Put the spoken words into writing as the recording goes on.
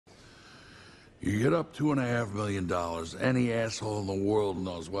You get up $2.5 million. Any asshole in the world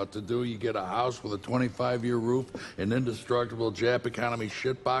knows what to do. You get a house with a 25-year roof, an indestructible Jap economy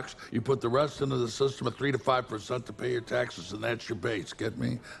shitbox. You put the rest into the system at 3 to 5% to pay your taxes, and that's your base. Get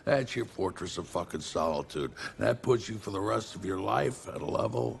me? That's your fortress of fucking solitude. That puts you for the rest of your life at a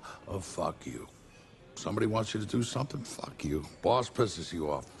level of fuck you. Somebody wants you to do something? Fuck you. Boss pisses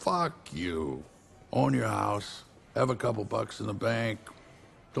you off? Fuck you. Own your house. Have a couple bucks in the bank.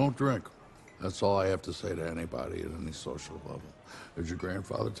 Don't drink. That's all I have to say to anybody at any social level. Did your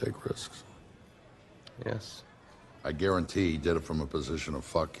grandfather take risks? Yes. I guarantee he did it from a position of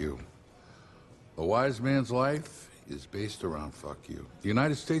fuck you. A wise man's life is based around fuck you. The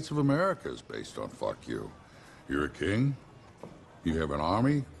United States of America is based on fuck you. You're a king? You have an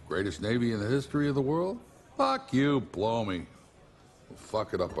army? Greatest navy in the history of the world? Fuck you, blow me. We'll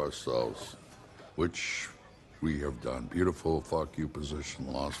fuck it up ourselves. Which we have done. Beautiful fuck you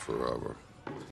position lost forever.